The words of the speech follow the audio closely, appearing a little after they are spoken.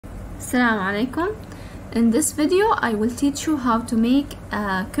Assalamu alaikum. In this video I will teach you how to make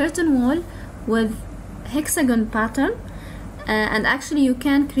a curtain wall with hexagon pattern, and actually you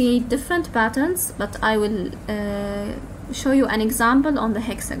can create different patterns, but I will show you an example on the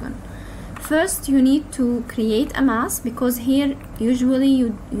hexagon. First you need to create a mass, because here usually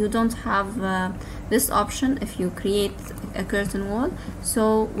you don't have this option if you create a curtain wall.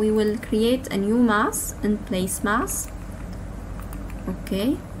 So we will create a new mass, in place mass.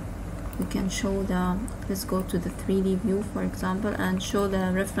 Okay, we can show the, let's go to the 3D view for example and show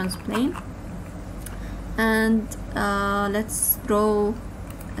the reference plane, and let's draw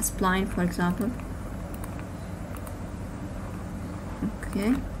a spline for example.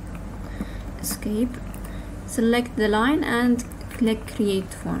 Okay, escape, select the line and click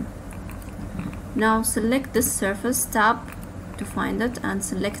create form. Now select this surface, tab to find it and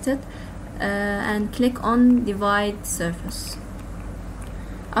select it, and click on divide surface.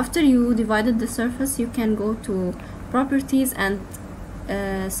 After you divided the surface, you can go to properties and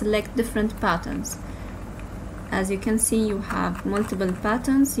select different patterns. As you can see, you have multiple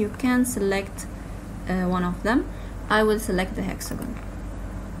patterns. You can select one of them. I will select the hexagon.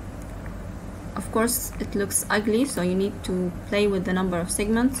 Of course it looks ugly, so you need to play with the number of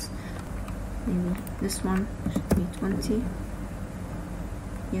segments. Maybe this one should be 20,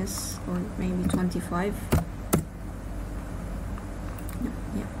 yes, or maybe 25.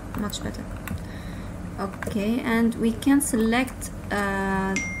 Yeah, much better. Okay, and we can select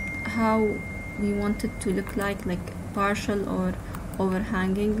how we want it to look like partial or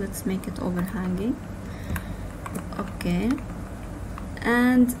overhanging. Let's make it overhanging. Okay,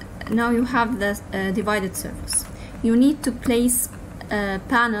 and now you have the divided surface. You need to place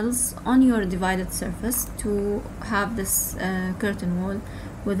panels on your divided surface to have this curtain wall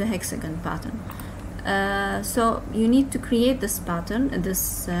with a hexagon pattern. So you need to create this pattern,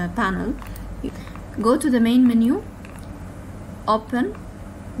 this panel. Go to the main menu, open,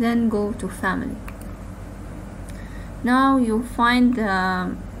 then go to family. Now you find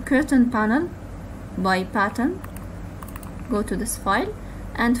the curtain panel by pattern. Go to this file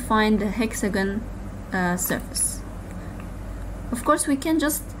and find the hexagon surface. Of course we can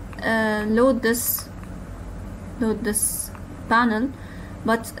just load this panel,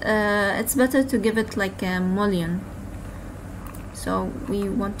 but it's better to give it like a mullion. So we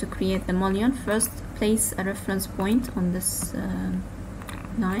want to create the mullion. First place a reference point on this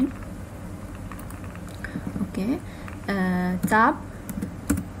line. Okay, tab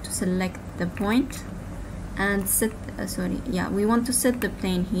to select the point and set we want to set the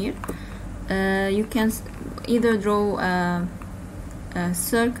plane here. You can either draw a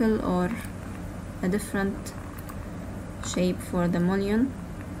circle or a different shape for the mullion.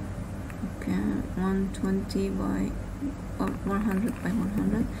 Okay, 120 by 100 by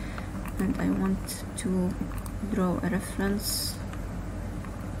 100, and I want to draw a reference.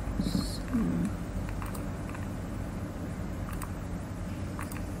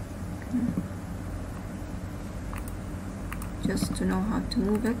 Just to know how to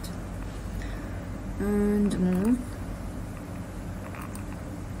move it, and move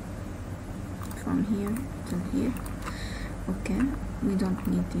from here till here. Okay, we don't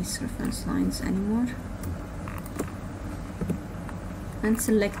need these reference lines anymore, and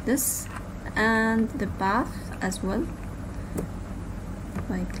select this and the path as well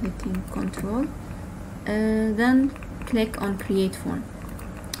by clicking Ctrl, then click on create form,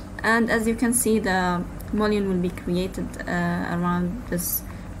 and as you can see the mullion will be created around this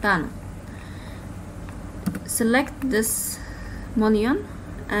panel. Select this mullion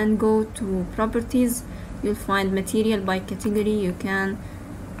and go to properties. You'll find material by category. You can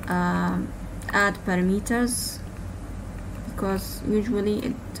add parameters, because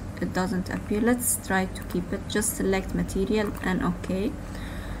usually it doesn't appear. Let's try to keep it. Just select material and OK,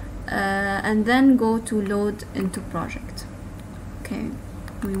 and then go to load into project. Okay,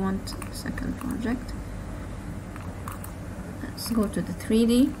 we want a second project. Let's go to the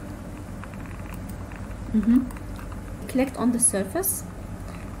 3D. Click on the surface,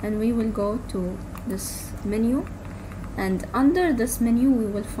 and we will go to this menu, and under this menu we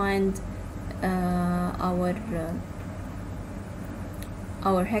will find our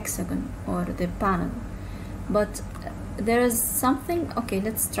hexagon or the panel. But there is something. Okay,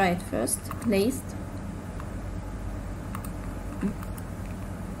 let's try it first. Placed.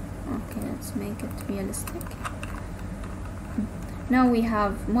 Okay, let's make it realistic. Now we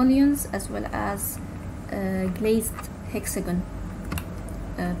have mullions as well as glazed hexagon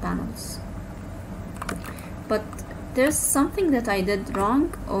panels. But there's something that I did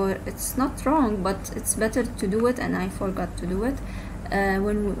wrong, or it's not wrong, but it's better to do it and I forgot to do it.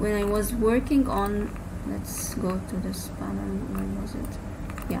 when I was working on, let's go to this panel, where was it?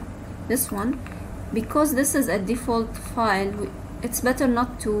 Yeah, this one. Because this is a default file, it's better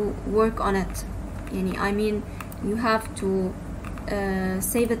not to work on it. I mean, you have to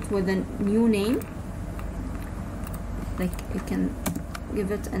save it with a new name. Like you can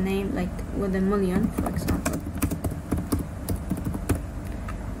give it a name like with 1,000,000, for example,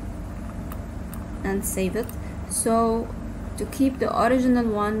 and save it. So to keep the original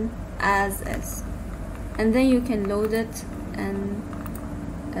one as is, and then you can load it and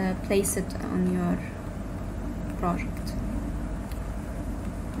place it on your project.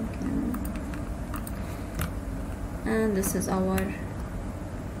 Okay. And this is our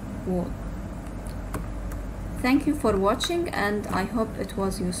wall. Thank you for watching, and I hope it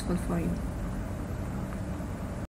was useful for you.